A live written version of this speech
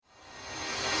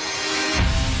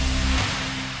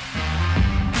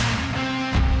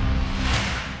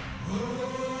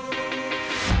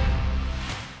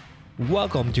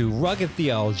Welcome to Rugged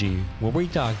Theology, where we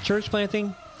talk church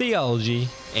planting, theology,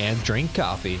 and drink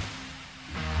coffee.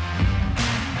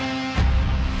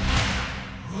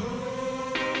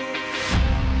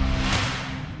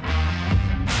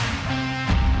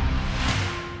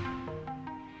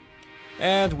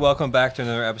 And welcome back to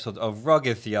another episode of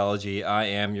Rugged Theology. I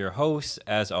am your host,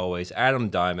 as always, Adam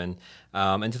Diamond.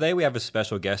 And today we have a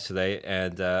special guest today.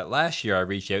 And last year I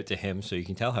reached out to him, so you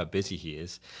can tell how busy he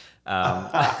is.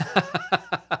 But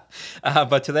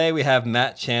today we have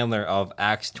Matt Chandler of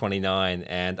Acts 29.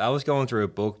 And I was going through a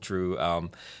book through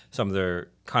some of their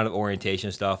kind of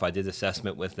orientation stuff. I did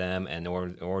assessment with them, and in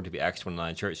order to be Acts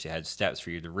 29 church, they had steps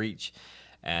for you to reach.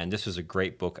 And this was a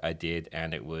great book I did,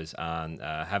 and it was on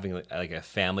having like a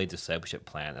family discipleship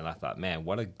plan. And I thought, man,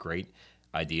 what a great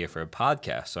idea for a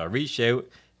podcast. So I reached out,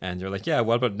 and they're like, yeah,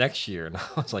 what about next year? And I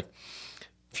was like,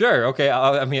 sure, okay.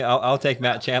 I'll take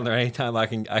Matt Chandler anytime I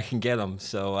can get him.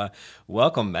 So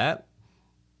welcome, Matt.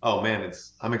 Oh man,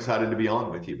 I'm excited to be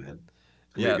on with you, man.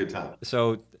 It's gonna be a good time.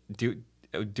 So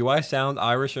do I sound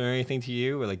Irish or anything to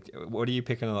you? Or like, what are you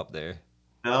picking up there?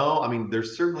 No, I mean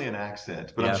there's certainly an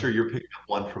accent, but I'm sure you're picking up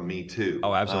one from me too.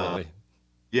 Oh, absolutely.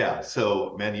 Yeah.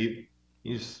 So man, you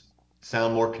just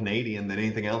sound more Canadian than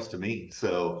anything else to me.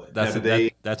 So that's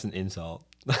an insult.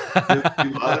 do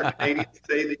other Canadians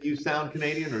say that you sound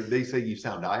Canadian, or they say you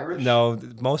sound Irish? No,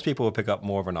 most people will pick up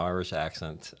more of an Irish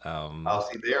accent. Oh,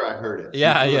 see, there I heard it.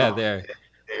 There.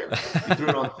 You threw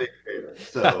it on thick hair.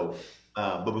 So,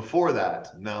 but before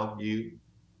that, no,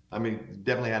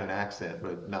 definitely had an accent,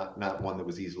 but not one that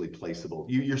was easily placeable.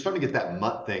 You're starting to get that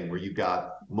mutt thing where you've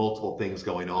got multiple things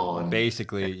going on.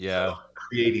 Basically, yeah.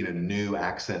 Creating a new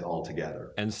accent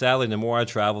altogether. And sadly, the more I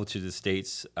travel to the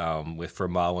States for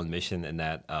Mile One Mission, and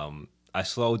that I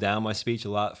slow down my speech a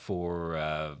lot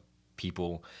for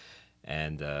people.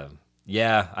 And I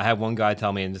had one guy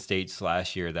tell me in the States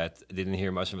last year that didn't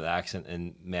hear much of an accent,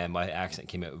 and man, my accent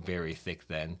came out very thick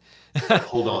then.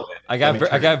 Hold on, I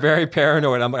got very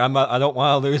paranoid. I don't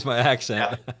want to lose my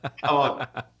accent. Yeah. Come on.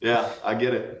 Yeah, I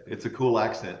get it. It's a cool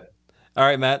accent. All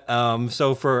right, Matt.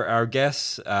 So for our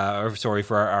guests,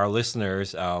 for our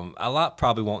listeners, a lot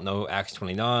probably won't know Acts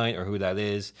 29 or who that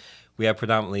is. We have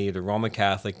predominantly the Roman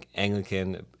Catholic,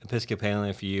 Anglican,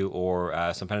 Episcopalian for you,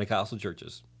 or some Pentecostal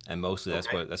churches, and mostly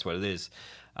that's what it is.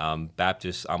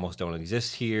 Baptists almost don't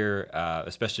exist here,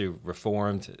 especially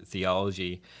Reformed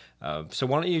theology. So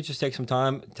why don't you just take some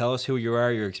time, tell us who you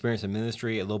are, your experience in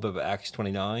ministry, a little bit about Acts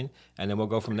 29, and then we'll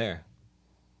go from there.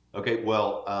 Okay,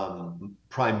 well,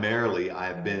 primarily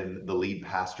I've been the lead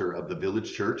pastor of the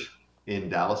Village Church in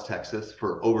Dallas, Texas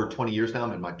for over 20 years now.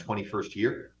 I'm in my 21st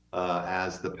year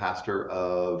as the pastor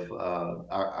of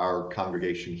our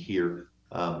congregation here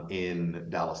in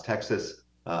Dallas, Texas.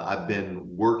 I've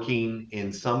been working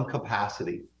in some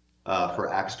capacity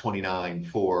for Acts 29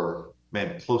 for,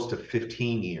 close to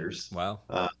 15 years. Wow.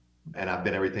 And I've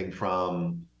been everything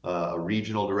from a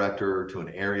regional director to an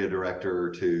area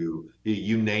director to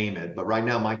you name it. But right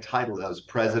now, my title, I was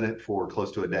president for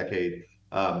close to a decade.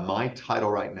 My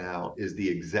title right now is the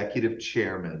executive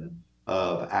chairman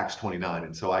of Acts 29.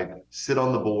 And so I sit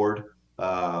on the board.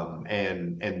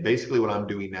 And basically what I'm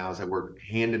doing now is I work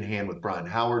hand in hand with Brian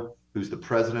Howard, who's the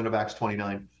president of Acts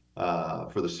 29,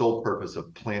 for the sole purpose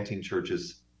of planting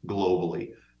churches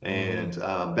globally. And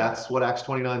that's what Acts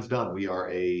 29's done. We are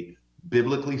a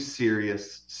biblically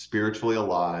serious, spiritually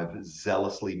alive,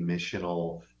 zealously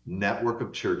missional network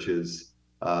of churches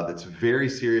that's very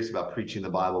serious about preaching the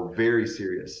Bible, very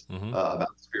serious about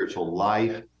spiritual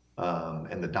life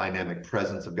and the dynamic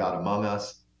presence of God among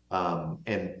us,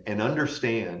 and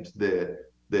understand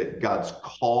that God's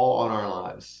call on our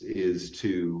lives is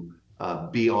to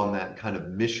be on that kind of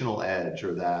missional edge,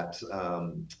 or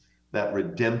that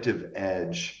redemptive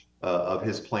edge of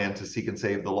his plan to seek and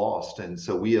save the lost. And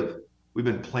so we've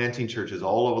been planting churches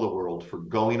all over the world for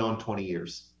going on 20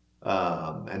 years.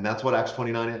 And that's what Acts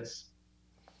 29 is.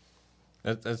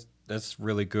 That's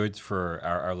really good for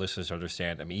our listeners to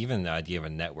understand. I mean, even the idea of a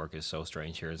network is so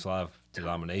strange here. There's a lot of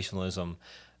denominationalism,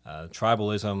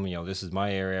 tribalism. This is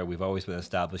my area. We've always been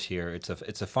established here.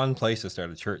 It's a fun place to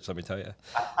start a church, let me tell you.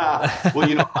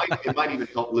 Well, it might even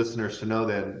help listeners to know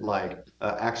then,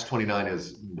 Acts 29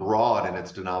 is broad in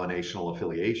its denominational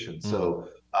affiliation. So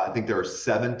I think there are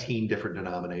 17 different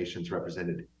denominations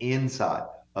represented inside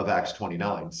of Acts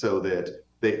 29, so that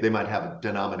they might have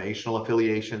denominational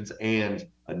affiliations and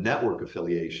a network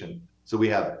affiliation. So we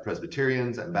have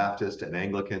Presbyterians and Baptists and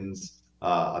Anglicans,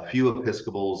 a few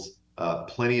Episcopals,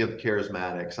 plenty of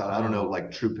charismatics. I don't know, like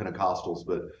true Pentecostals,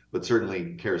 but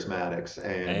certainly charismatics.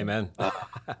 And, Amen.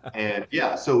 and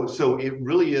yeah, so it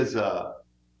really is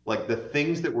like the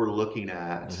things that we're looking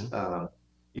at, Hmm.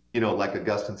 like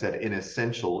Augustine said, in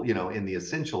essential, in the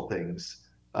essential things,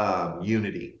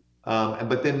 unity.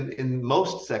 But then in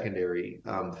most secondary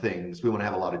things, we want to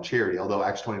have a lot of charity, although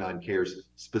Acts 29 cares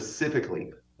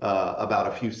specifically about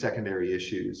a few secondary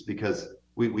issues because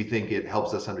we think it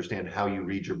helps us understand how you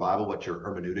read your Bible, what your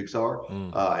hermeneutics are, Mm.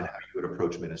 and how you would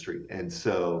approach ministry. And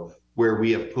so, where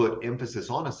we have put emphasis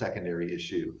on a secondary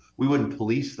issue, we wouldn't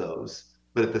police those.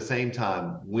 But at the same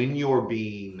time, when you're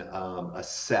being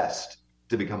assessed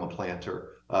to become a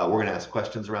planter, we're going to ask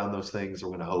questions around those things. We're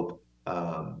going to hope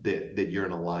that you're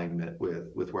in alignment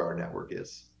with where our network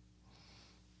is.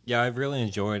 Yeah, I've really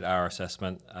enjoyed our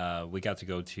assessment. We got to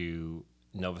go to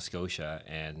Nova Scotia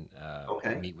and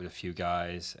Okay. meet with a few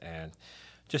guys and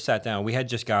just sat down. We had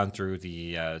just gone through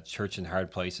the Church in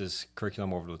Hard Places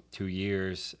curriculum over the 2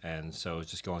 years, and so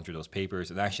just going through those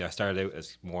papers. And actually, I started out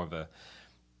as more of a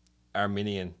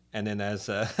Arminian, and then as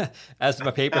as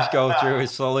my papers go through, it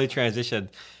slowly transitioned.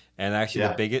 And actually,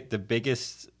 Yeah. the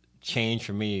biggest change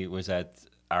for me was that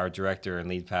our director and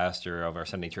lead pastor of our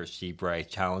Sunday church, Steve Bray,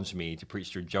 challenged me to preach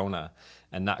through Jonah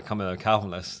and not come as a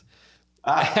Calvinist.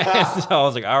 And so I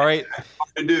was like, all right,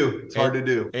 To do. It's hard to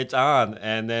do. it's on.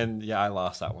 And then yeah, I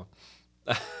lost that one.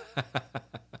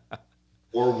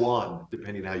 Or one,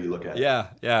 depending how you look at it. Yeah,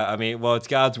 yeah. I mean, well, it's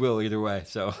God's will either way.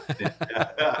 So,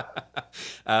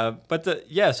 Yeah.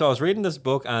 yeah. So I was reading this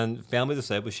book on family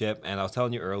discipleship, and I was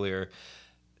telling you earlier,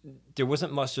 there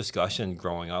wasn't much discussion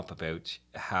growing up about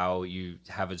how you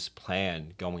have this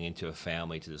plan going into a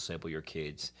family to disciple your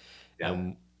kids, Yeah.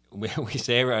 and we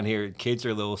say around here, kids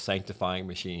are little sanctifying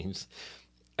machines.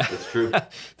 That's true.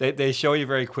 They show you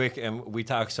very quick, and we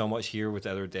talk so much here with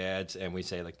other dads, and we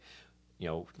say like,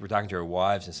 we're talking to our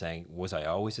wives and saying, was I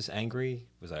always this angry?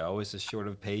 Was I always this short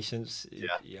of patience?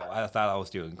 Yeah. I thought I was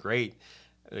doing great.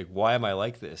 Like, why am I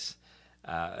like this?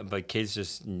 But kids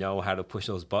just know how to push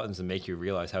those buttons and make you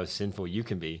realize how sinful you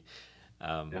can be.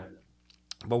 Yeah.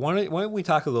 But why don't we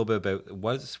talk a little bit about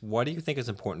what do you think is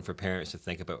important for parents to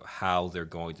think about how they're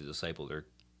going to disciple their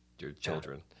Yeah.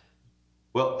 children?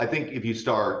 Well, I think if you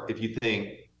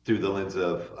think through the lens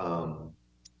of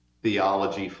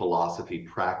theology, philosophy,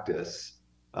 practice,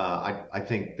 I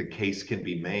think the case can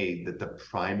be made that the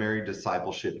primary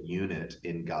discipleship unit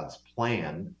in God's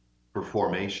plan for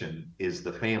formation is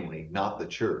the family, not the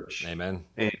church. Amen.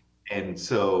 And and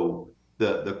so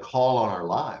the call on our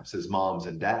lives as moms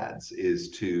and dads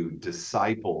is to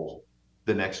disciple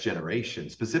the next generation,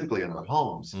 specifically in our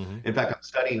homes. Hmm. In fact, I'm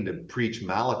studying to preach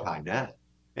Malachi now.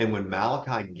 And when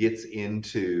Malachi gets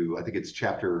into, I think it's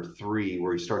chapter 3,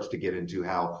 where he starts to get into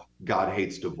how God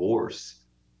hates divorce,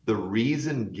 the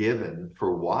reason given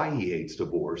for why he hates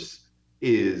divorce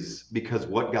is because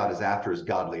what God is after is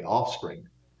godly offspring.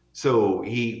 So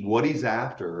what he's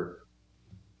after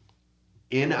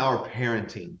in our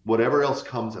parenting, whatever else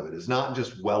comes of it, is not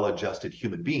just well-adjusted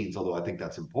human beings, although I think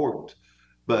that's important,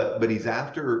 but he's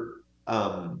after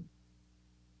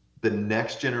the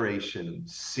next generation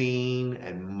seeing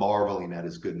and marveling at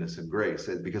his goodness and grace,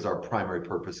 because our primary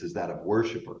purpose is that of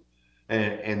worshiper.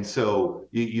 And so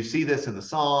you see this in the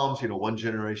Psalms, one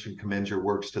generation commends your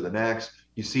works to the next.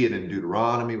 You see it in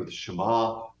Deuteronomy with the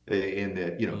Shema, in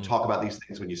that, Mm. talk about these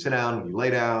things when you sit down, when you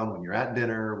lay down, when you're at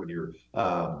dinner, when you're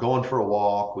going for a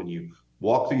walk, when you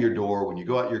walk through your door, when you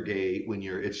go out your gate,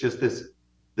 it's just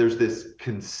there's this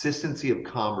consistency of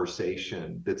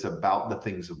conversation that's about the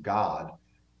things of God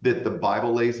that the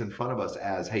Bible lays in front of us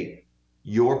as, hey,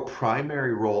 your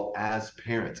primary role as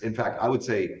parents. In fact, I would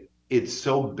say it's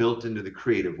so built into the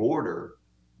creative order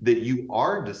that you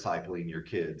are discipling your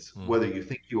kids, whether Hmm. you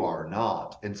think you are or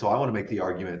not. And so I want to make the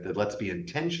argument that let's be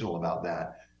intentional about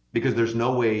that, because there's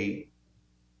no way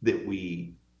that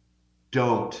we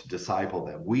don't disciple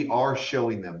them. We are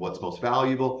showing them what's most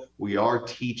valuable. We are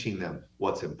teaching them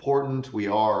what's important.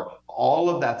 All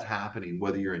of that's happening,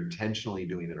 whether you're intentionally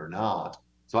doing it or not.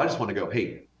 So I just want to go,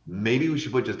 hey, maybe we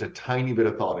should put just a tiny bit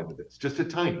of thought into this, just a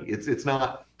tiny. It's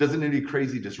not, doesn't need to be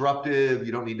crazy disruptive.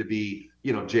 You don't need to be,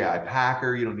 J.I.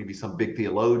 Packer. You don't need to be some big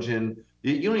theologian.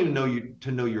 You don't even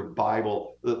to know your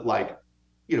Bible, like,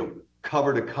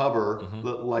 cover to cover, Hmm.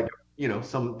 like,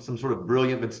 some sort of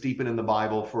brilliant but steeping in the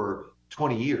Bible for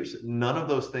 20 years. None of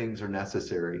those things are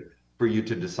necessary for you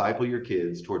to disciple your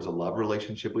kids towards a love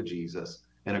relationship with Jesus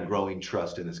and a growing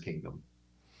trust in his kingdom.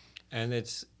 And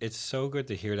it's so good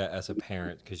to hear that as a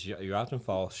parent because you often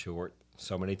fall short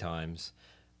so many times.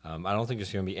 I don't think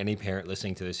there's going to be any parent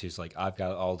listening to this who's like, I've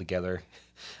got it all together,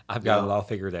 I've got it No. all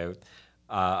figured out.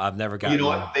 I've never You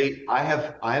know gotten. what?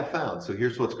 I have found. So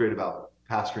here's what's great about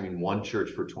pastoring one church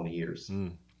for 20 years.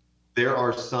 Mm. There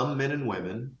are some men and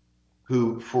women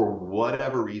who, for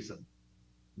whatever reason,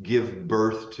 give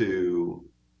birth to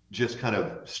just kind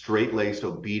of straight-laced,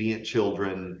 obedient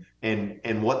children.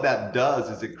 And what that does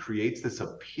is it creates this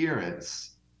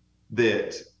appearance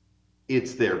that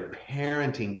it's their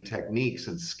parenting techniques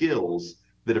and skills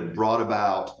that have brought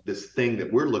about this thing that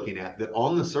we're looking at that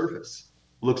on the surface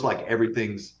looks like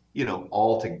everything's,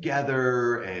 all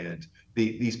together, and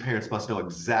these parents must know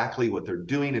exactly what they're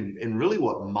doing. And really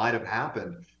what might have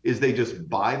happened is they just,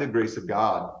 by the grace of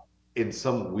God, in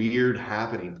some weird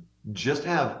happening, just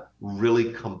have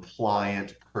really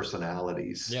compliant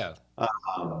personalities. Yeah.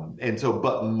 And so,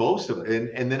 but most of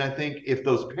it, and then I think if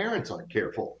those parents aren't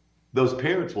careful, those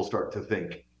parents will start to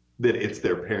think that it's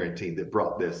their parenting that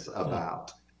brought this Hmm.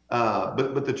 about.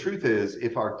 But the truth is,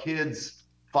 if our kids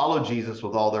follow Jesus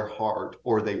with all their heart,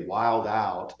 or they wild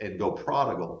out and go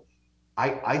prodigal,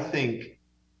 I think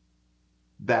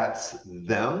that's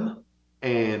them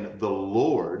and the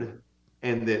Lord,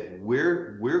 and that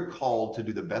we're called to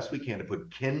do the best we can to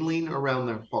put kindling around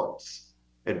their hearts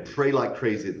and pray like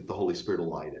crazy that the Holy Spirit will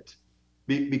light it.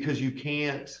 Because you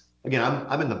can't. Again,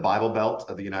 I'm in the Bible Belt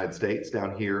of the United States,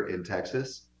 down here in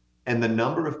Texas, and the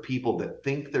number of people that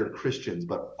think they're Christians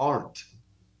but aren't,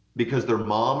 because their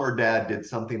mom or dad did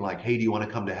something like, hey, do you want to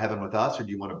come to heaven with us, or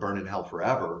do you want to burn in hell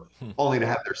forever? Hmm. Only to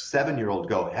have their 7-year-old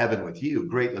go, heaven with you.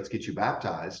 Great, let's get you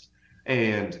baptized.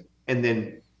 And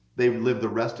then they live the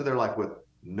rest of their life with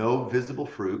no visible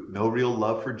fruit, no real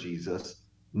love for Jesus,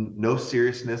 no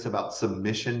seriousness about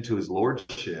submission to his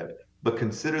lordship, but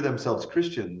consider themselves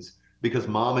Christians because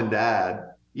mom and dad,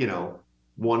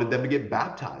 wanted them to get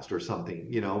baptized or something,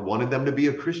 wanted them to be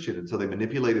a Christian. And so they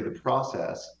manipulated the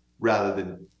process rather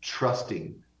than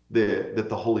trusting that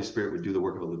the Holy Spirit would do the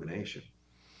work of illumination.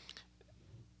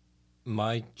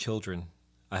 My children,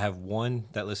 I have one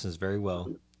that listens very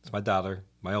well. It's my daughter,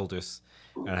 my oldest,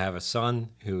 and I have a son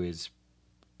who is,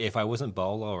 if I wasn't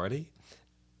bald already,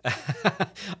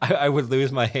 I would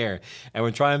lose my hair. And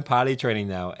we're trying potty training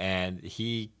now, and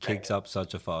he kicks up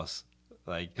such a fuss.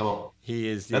 Like, Come on. he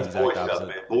is the That's boy exact stuff, opposite.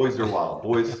 man. Boys are wild.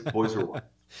 Boys are wild.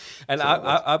 And So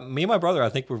that's me and my brother, I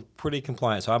think we're pretty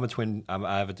compliant. So I'm a twin.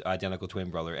 I have an identical twin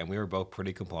brother, and we were both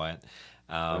pretty compliant.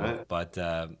 right. But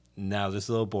now this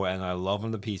little boy, and I love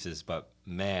him to pieces. But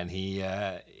man,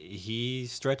 he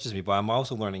stretches me. But I'm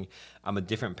also learning. I'm a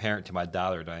different parent to my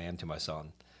daughter than I am to my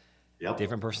son. Yep.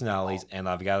 Different personalities, and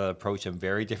I've got to approach them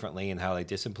very differently in how I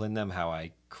discipline them, how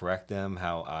I correct them,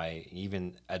 how I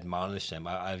even admonish them.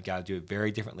 I've got to do it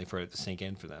very differently for it to sink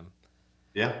in for them.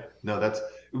 Yeah. No, that's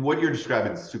what you're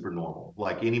describing is super normal.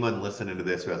 Like anyone listening to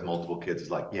this who has multiple kids is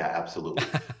like, yeah, absolutely.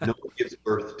 No one gives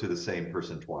birth to the same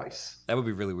person twice. That would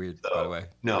be really weird, by the So way.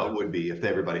 no, Yeah. it would be if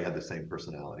everybody had the same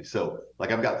personality. So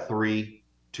like I've got three,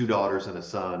 two daughters and a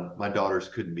son. My daughters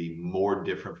couldn't be more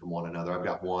different from one another. I've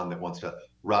got one that wants to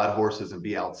ride horses and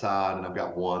be outside, and I've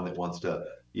got one that wants to,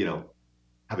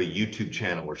 have a YouTube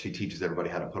channel where she teaches everybody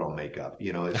how to put on makeup.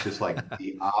 It's just like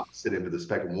the opposite end of the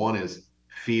spectrum. One is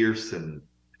fierce and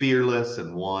fearless,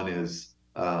 and one is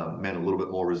man, a little bit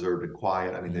more reserved and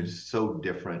quiet. I mean, they're Hmm. just so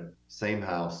different. Same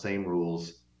house, same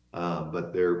rules,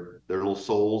 but their little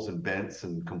souls and bents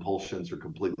and compulsions are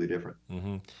completely different.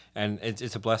 Hmm. And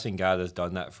it's a blessing God has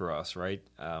done that for us, right?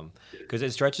 Because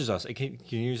it stretches us. It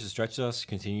continues to stretch us,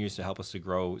 continues to help us to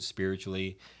grow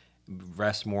spiritually,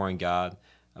 rest more in God.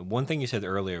 One thing you said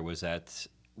earlier was that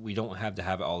we don't have to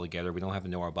have it all together. We don't have to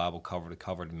know our Bible cover to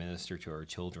cover to minister to our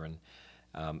children.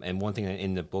 And one thing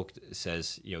in the book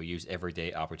says, use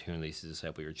everyday opportunities to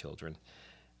disciple your children.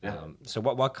 Yeah. So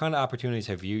what kind of opportunities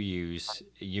have you used?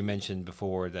 You mentioned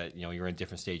before that you're in a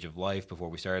different stage of life before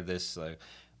we started this.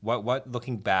 What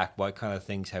looking back, what kind of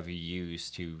things have you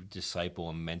used to disciple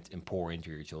and pour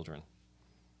into your children?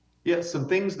 Yeah, some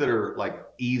things that are like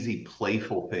easy,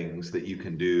 playful things that you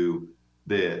can do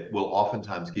that will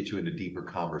oftentimes get you into deeper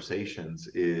conversations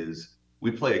is we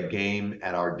play a game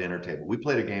at our dinner table. We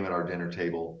played a game at our dinner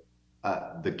table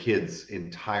the kids'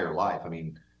 entire life. I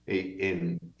mean,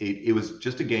 it was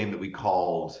just a game that we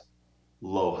called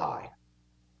low high.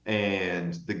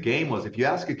 And the game was, if you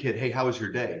ask a kid, hey, how was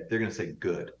your day? They're going to say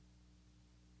good.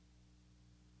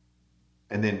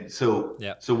 And then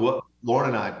Yeah. so what Lauren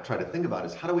and I try to think about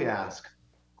is how do we ask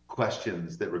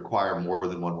questions that require more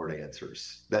than one word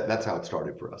answers? That's how it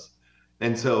started for us.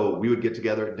 And so we would get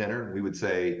together at dinner and we would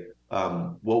say,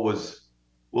 what was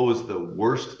the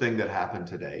worst thing that happened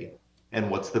today?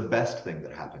 And what's the best thing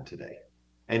that happened today?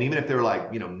 And even if they were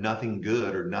like, nothing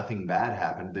good or nothing bad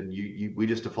happened, then we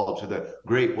just default to the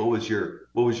great. What was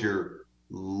your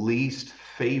least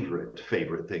favorite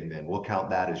thing? Then we'll count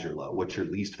that as your low. What's your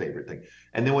least favorite thing?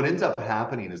 And then what ends up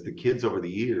happening is the kids over the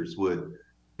years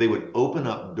they would open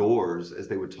up doors as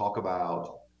they would talk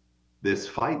about this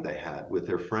fight they had with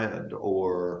their friend,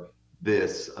 or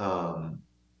this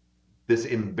this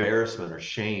embarrassment or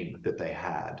shame that they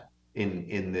had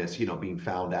in this, you know, being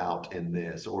found out in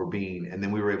this, or being, and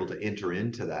then we were able to enter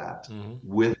into that Mm-hmm.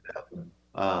 with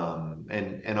them,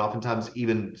 and oftentimes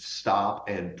even stop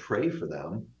and pray for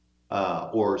them,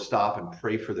 or stop and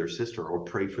pray for their sister or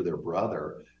pray for their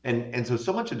brother. And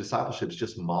so much of discipleship is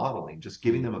just modeling, just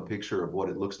giving them a picture of what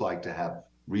it looks like to have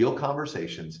real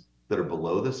conversations that are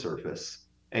below the surface.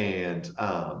 And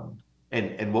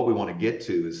what we want to get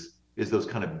to is those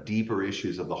kind of deeper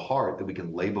issues of the heart that we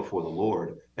can lay before the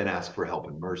Lord and ask for help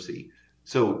and mercy.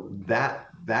 So that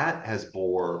has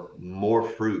bore more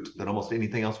fruit than almost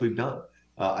anything else we've done.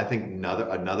 I think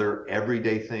another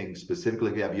everyday thing,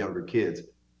 specifically if you have younger kids,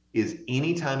 is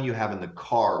anytime you have in the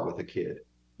car with a kid,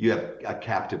 you have a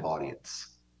captive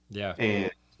audience. Yeah.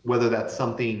 And whether that's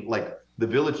something like the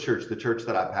Village Church, the church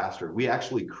that I pastor, we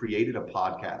actually created a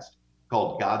podcast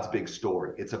called God's Big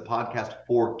Story. It's a podcast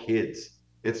for kids.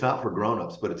 It's not for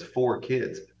grown-ups, but it's for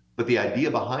kids. But the idea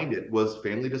behind it was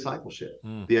family discipleship.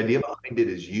 Mm. The idea behind it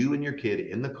is you and your kid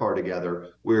in the car together.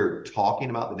 We're talking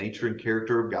about the nature and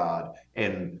character of God,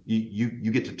 and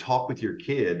you get to talk with your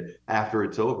kid after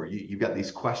it's over. You've got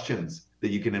these questions that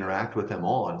you can interact with them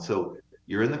on. So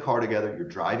you're in the car together. You're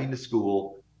driving to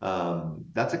school.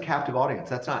 That's a captive audience.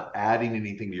 That's not adding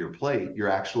anything to your plate.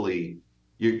 You're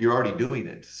already doing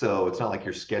it. So it's not like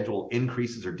your schedule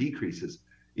increases or decreases.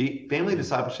 Family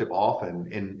discipleship often,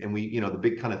 and we, you know, the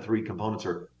big kind of three components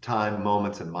are time,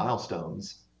 moments, and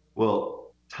milestones.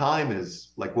 Well, time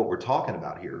is like what we're talking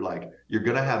about here. Like you're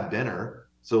gonna have dinner,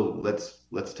 so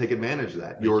let's take advantage of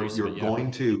that. Make use of You're it, yeah. going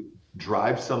to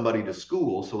drive somebody to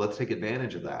school, so let's take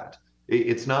advantage of that.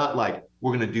 It's not like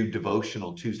we're gonna do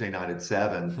devotional Tuesday night at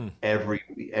 7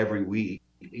 every week,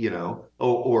 you know,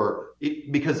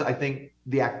 because I think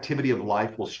the activity of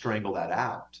life will strangle that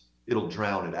out. It'll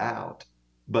drown it out.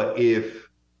 But if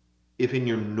in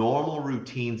your normal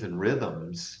routines and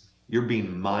rhythms you're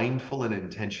being mindful and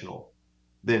intentional,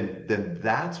 then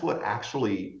that's what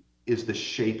actually is the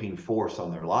shaping force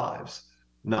on their lives.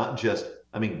 Not just,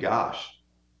 I mean, gosh,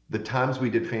 the times we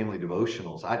did family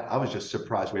devotionals, I was just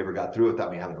surprised we ever got through it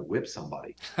without me having to whip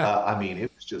somebody. I mean,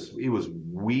 it was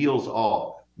wheels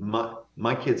off.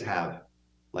 My kids have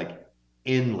like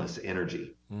endless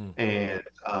energy. Mm.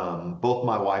 And both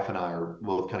my wife and I are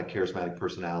both kind of charismatic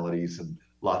personalities and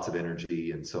lots of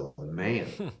energy. And so, man,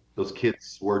 those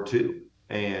kids were too.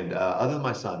 And other than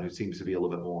my son, who seems to be a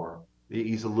little bit more,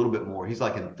 he's a little bit more, he's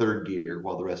like in third gear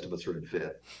while the rest of us are in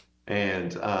fifth.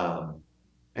 And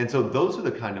so those are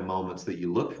the kind of moments that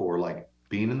you look for, like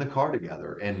being in the car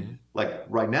together. And like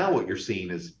right now, what you're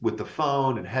seeing is with the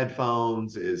phone and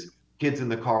headphones is kids in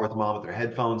the car with mom with their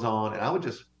headphones on. And I would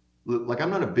just, like, I'm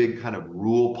not a big kind of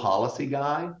rule policy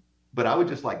guy, but I would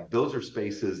just like, those are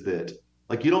spaces that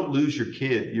like you don't lose your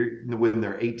kid when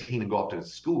they're 18 and go off to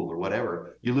school or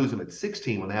whatever. You lose them at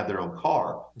 16 when they have their own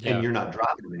car and Yeah. you're not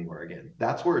driving them anywhere again.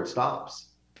 That's where it stops.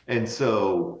 And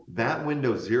so that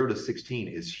window 0 to 16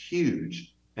 is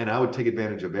huge. And I would take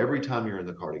advantage of every time you're in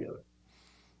the car together.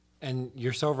 And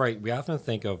you're so right. We often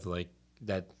think of like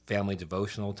that family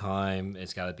devotional time.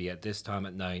 It's got to be at this time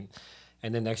at night,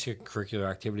 and then extracurricular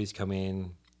activities come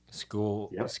in,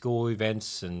 Yep. school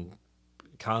events and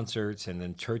concerts, and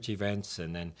then church events,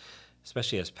 and then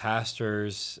especially as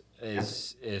pastors, it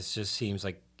just seems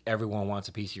like everyone wants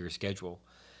a piece of your schedule.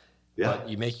 Yeah. But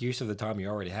you make use of the time you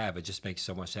already have. It just makes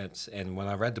so much sense. And when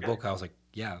I read the book, I was like,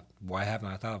 yeah, why haven't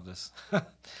I thought of this?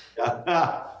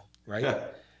 Yeah. Right?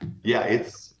 Yeah,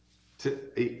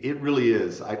 it really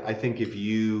is. I think if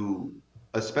you,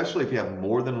 especially if you have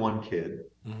more than one kid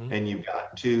Mm-hmm. and you've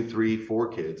got two, three, four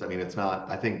kids. I mean, it's not,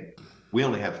 I think we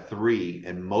only have three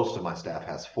and most of my staff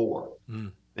has four.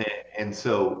 Mm. And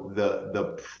so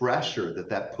the pressure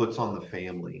that puts on the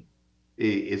family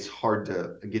is hard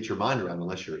to get your mind around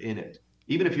unless you're in it.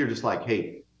 Even if you're just like,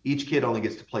 hey, each kid only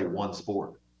gets to play one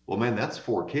sport. Well, man, that's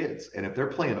four kids. And if they're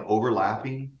playing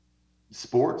overlapping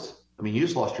sports, I mean, you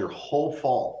just lost your whole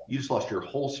fall. You just lost your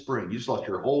whole spring. You just lost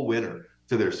your whole winter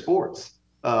to their sports,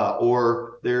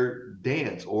 or their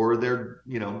dance, or their,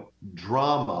 you know,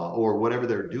 drama, or whatever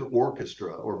they're doing,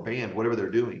 orchestra or band, whatever they're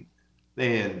doing.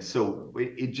 And so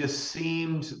it just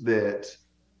seemed that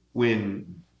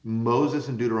when Moses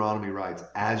in Deuteronomy writes,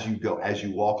 as you go, as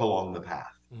you walk along the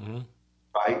path, Mm-hmm.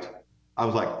 right? I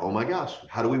was like, oh my gosh,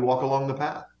 how do we walk along the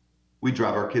path? We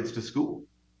drive our kids to school.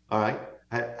 All right.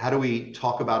 How do we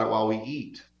talk about it while we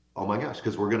eat? Oh my gosh,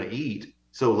 because we're going to eat.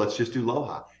 So let's just do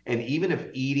Loha. And even if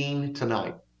eating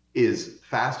tonight is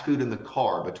fast food in the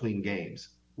car between games,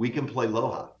 we can play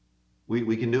Loha.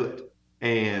 We can do it.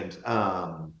 And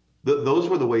those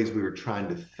were the ways we were trying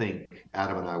to think,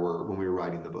 Adam and I were, when we were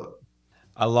writing the book.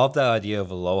 I love that idea of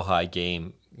a low high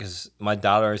game because my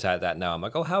daughter is at that now. I'm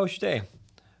like, oh, how was your day?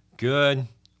 Good.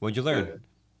 What'd you learn? Good.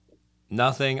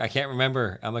 Nothing. I can't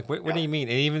remember. I'm like, what do Yeah. you mean?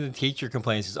 And even the teacher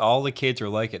complains because all the kids are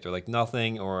like it. They're like,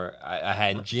 nothing, or I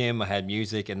had gym, I had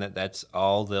music, and that's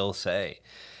all they'll say.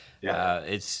 Yeah.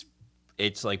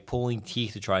 It's like pulling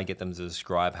teeth to try and get them to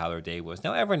describe how their day was.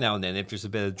 Now, every now and then, if there's a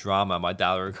bit of drama, my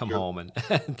daughter will come Sure. home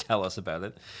and tell us about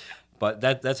it. But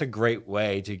that's a great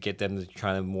way to get them to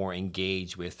try to more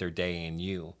engage with their day and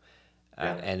you,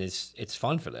 Yeah. and it's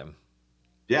fun for them.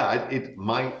 Yeah.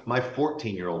 My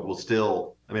 14-year-old will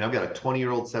still, I mean, I've got a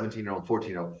 20-year-old, 17-year-old,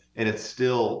 14-year-old, and it's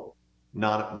still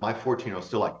not, my 14-year-old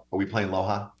still like, are we playing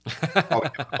Loha? Are we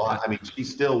doing Loha? I mean, she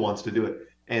still wants to do it.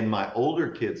 And my older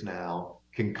kids now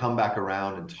can come back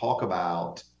around and talk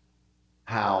about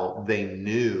how they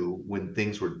knew when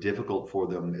things were difficult for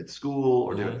them at school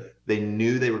or Hmm. they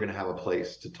knew they were going to have a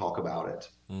place to talk about it.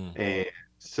 Mm. And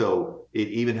so it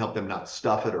even helped them not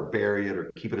stuff it or bury it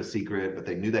or keep it a secret, but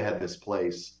they knew they had this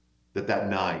place that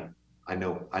night, I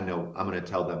know I'm going to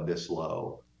tell them this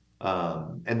low.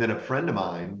 And then a friend of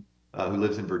mine who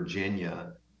lives in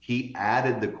Virginia, he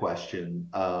added the question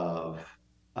of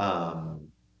um,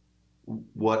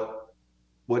 what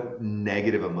what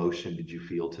negative emotion did you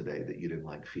feel today that you didn't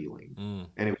like feeling? Mm.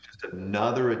 And it was just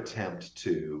another attempt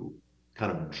to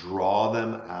kind of draw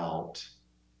them out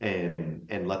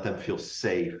and let them feel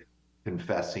safe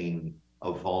confessing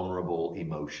a vulnerable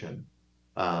emotion.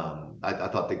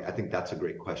 I think that's a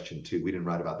great question too. We didn't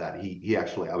write about that. He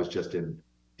actually, I was just in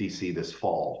DC this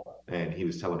fall, and he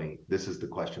was telling me this is the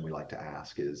question we like to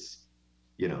ask is,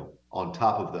 on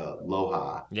top of the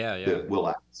low-high Yeah, yeah. that we'll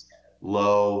ask,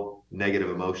 low negative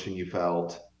emotion you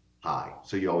felt, high.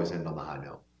 So you always end on the high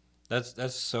note.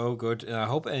 That's so good. And I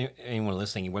hope anyone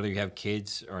listening, whether you have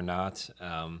kids or not,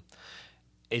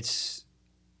 it's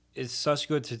it's such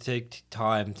good to take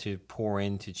time to pour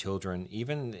into children,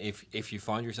 even if you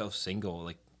find yourself single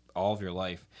like all of your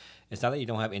life. It's not that you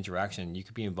don't have interaction. You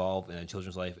could be involved in a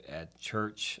children's life at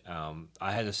church.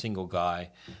 I had a single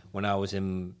guy when I was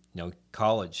in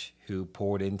college who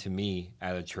poured into me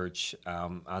at a church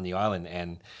on the island,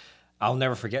 and I'll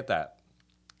never forget that.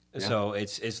 Yeah. So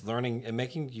it's learning and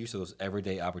making use of those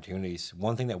everyday opportunities.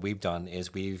 One thing that we've done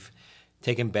is we've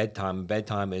taken bedtime.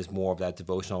 Bedtime is more of that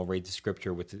devotional read the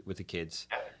scripture with the kids,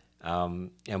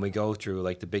 and we go through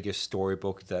like the biggest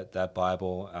storybook that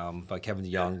Bible by Kevin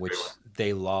Yeah. DeYoung, which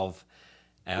they love,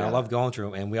 and I Yeah. love going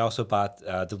through them. And we also bought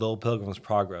the Little Pilgrim's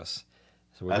Progress.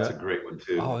 So we're That's doing. a great one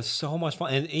Oh, too. it's so much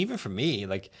fun, and even for me,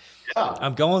 like Yeah.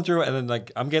 I'm going through it, and then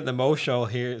like I'm getting emotional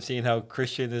here, seeing how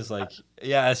Christian is like.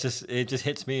 Yeah, it just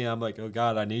hits me. I'm like, oh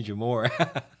God, I need you more.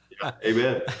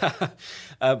 Amen.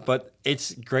 But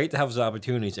it's great to have those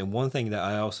opportunities. And one thing that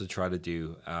I also try to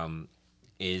do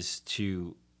is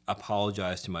to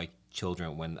apologize to my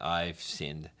children when I've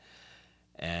sinned.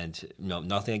 And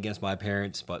nothing against my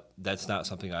parents, but that's not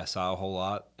something I saw a whole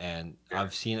lot. And Yeah.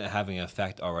 I've seen it having an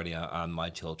effect already on my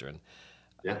children.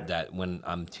 Yeah. That when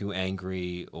I'm too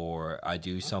angry or I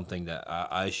do something that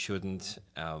I shouldn't,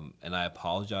 and I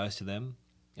apologize to them,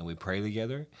 and we pray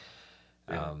together,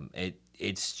 Yeah.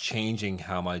 it's changing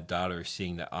how my daughter is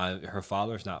seeing that her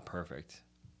father's not perfect,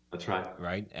 That's right.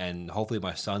 right? And hopefully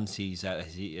my son sees that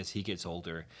as he gets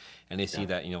older, and they see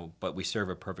Yeah. that but we serve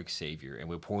a perfect Savior, and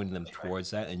we're pointing them That's right.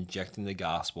 towards that, injecting the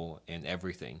gospel in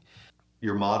everything.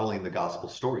 You're modeling the gospel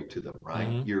story to them, right?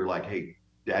 Hmm. You're like, hey,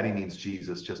 daddy needs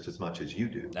Jesus just as much as you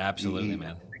do. Absolutely,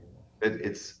 man.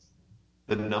 It's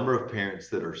the number of parents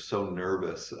that are so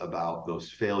nervous about those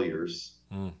failures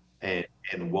Mm.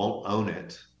 and won't own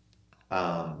it.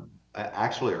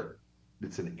 Actually,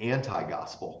 it's an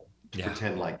anti-gospel to Yeah.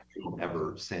 pretend like you don't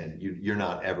ever sin. You're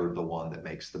not ever the one that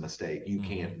makes the mistake. Hmm.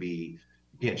 You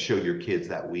can't show your kids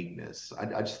that weakness.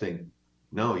 I just think,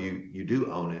 no, you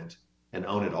do own it and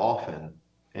own it often.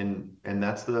 And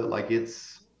that's the like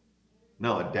it's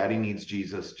no, daddy needs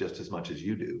Jesus just as much as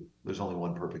you do. There's only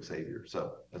one perfect savior.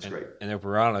 So that's And great. and if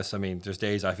we're honest, I mean, there's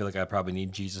days I feel like I probably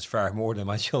need Jesus far more than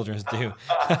my children's do.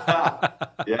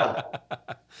 Yeah.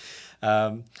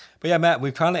 But yeah, Matt,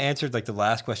 we've kind of answered like the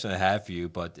last question I have for you.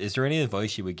 But is there any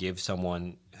advice you would give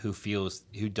someone who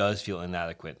does feel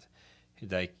inadequate,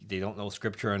 like they don't know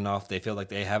Scripture enough, they feel like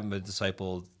they haven't been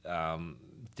discipled,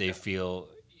 they feel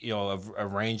a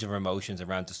range of emotions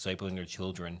around discipling their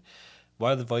children?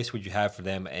 What advice would you have for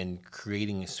them in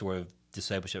creating a sort of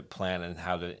discipleship plan and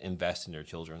how to invest in their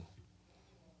children?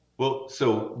 Well,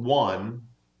 so one,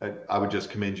 I would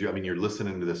just commend you. I mean, you're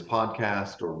listening to this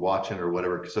podcast or watching or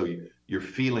whatever, so you're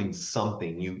feeling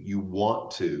something. You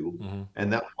want to, Mm-hmm.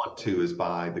 and that want to is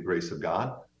by the grace of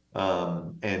God.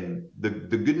 And the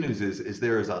good news is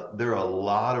there are a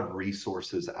lot of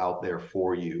resources out there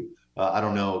for you. I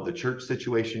don't know the church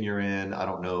situation you're in. I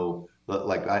don't know,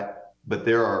 but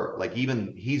there are, like,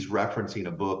 even he's referencing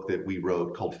a book that we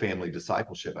wrote called Family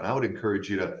Discipleship, and I would encourage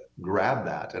you to grab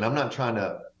that. And I'm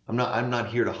not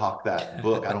here to hawk that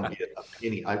book. I don't get a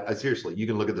penny. I seriously, you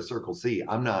can look at the Circle C.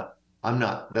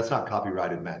 That's not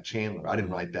copyrighted Matt Chandler. I didn't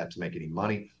write that to make any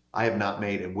money. I have not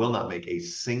made and will not make a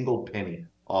single penny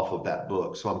off of that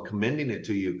book. So I'm commending it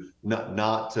to you,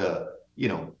 not to,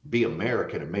 be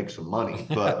American and make some money,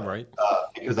 but Right.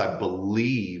 Because I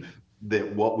believe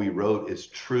that what we wrote is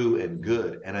true and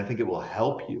good. And I think it will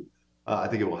help you. I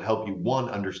think it will help you, one,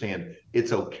 understand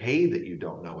it's okay that you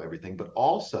don't know everything, but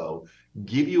also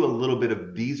give you a little bit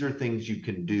of, these are things you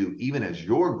can do even as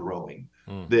you're growing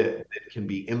that can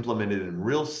be implemented in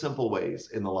real simple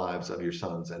ways in the lives of your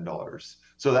sons and daughters.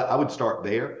 So that I would start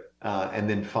there, and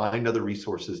then find other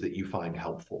resources that you find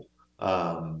helpful.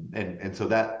 And so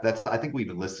that's, I think we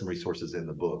even list some resources in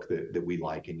the book that we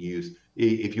like and use.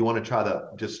 If you want to try to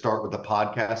just start with the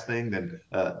podcast thing, then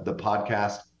the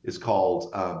podcast is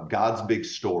called God's Big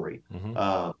Story. Mm-hmm.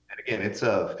 And again, it's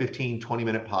a 15-20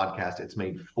 minute podcast. It's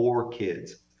made for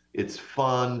kids. It's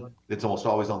fun. It's almost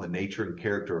always on the nature and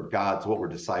character of God. So what we're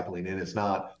discipling in is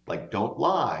not like don't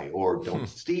lie or don't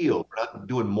steal. We're not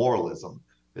doing moralism.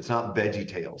 It's not Veggie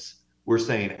Tales. We're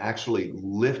saying actually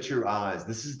lift your eyes.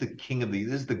 This is the King of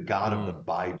this is the God of the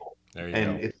Bible.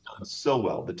 And go. It's done so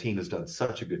well. The team has done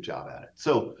such a good job at it.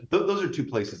 So those are two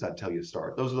places I'd tell you to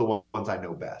start. Those are the ones I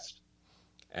know best.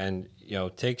 And,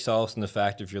 take solace in the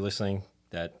fact, if you're listening,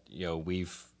 that,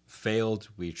 we've failed,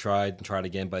 we've tried and tried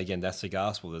again, but again, that's the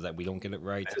gospel, is that we don't get it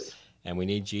right. Yes. And we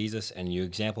need Jesus, and you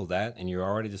example that, and you're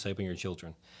already discipling your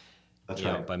children. That's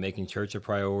right. By making church a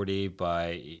priority,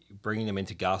 by bringing them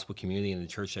into gospel community in the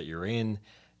church that you're in,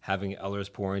 having others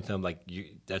pour into them,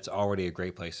 that's already a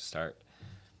great place to start.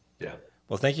 Yeah.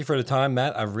 Well, thank you for the time,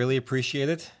 Matt. I really appreciate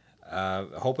it. I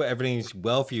hope everything's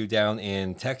well for you down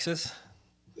in Texas.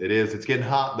 It is. It's getting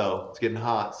hot, though. It's getting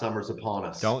hot. Summer's upon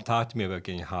us. Don't talk to me about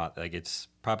getting hot. It's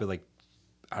probably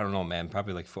I don't know, man.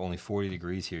 Probably only 40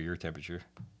 degrees here, your temperature.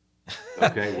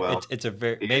 Okay, well. it's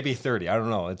maybe 30. I don't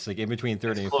know. It's in between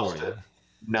 30 and 40. To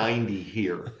 90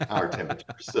 here, our temperature.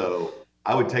 So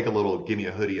I would take give me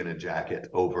a hoodie and a jacket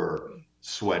over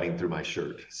sweating through my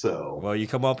shirt. So. Well, you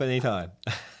come up anytime.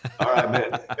 All right,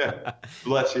 man.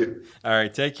 Bless you. All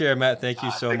right. Take care, Matt. Thank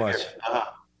you so much.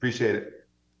 Appreciate it.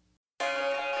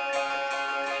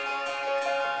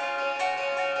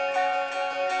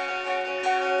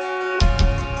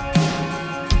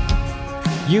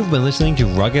 You've been listening to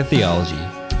Rugged Theology.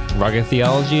 Rugged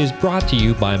Theology is brought to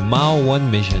you by Mile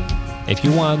One Mission. If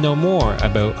you want to know more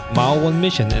about Mile One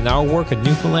Mission and our work in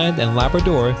Newfoundland and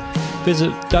Labrador,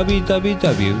 visit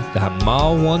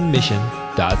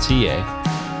www.mileonemission.ca.